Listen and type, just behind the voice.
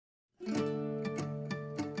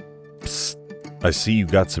Psst. I see you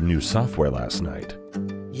got some new software last night.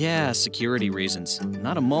 Yeah, security reasons.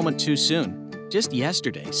 Not a moment too soon. Just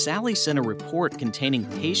yesterday, Sally sent a report containing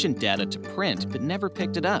patient data to print but never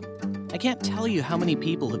picked it up. I can't tell you how many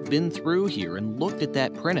people have been through here and looked at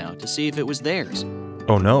that printout to see if it was theirs.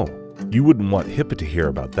 Oh no, you wouldn't want HIPAA to hear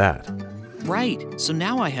about that. Right, so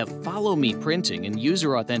now I have follow me printing and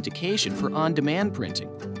user authentication for on-demand printing.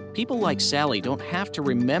 People like Sally don't have to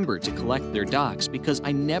remember to collect their docs because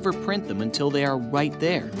I never print them until they are right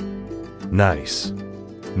there. Nice.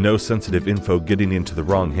 No sensitive info getting into the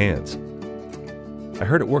wrong hands. I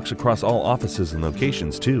heard it works across all offices and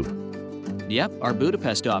locations too. Yep, our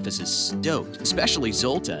Budapest office is stoked, especially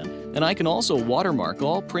Zoltan, and I can also watermark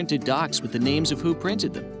all printed docs with the names of who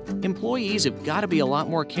printed them. Employees have got to be a lot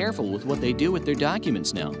more careful with what they do with their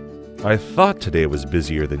documents now. I thought today was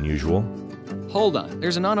busier than usual. Hold on,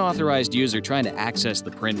 there's an unauthorized user trying to access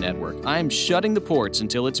the print network. I'm shutting the ports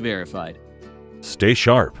until it's verified. Stay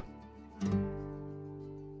sharp.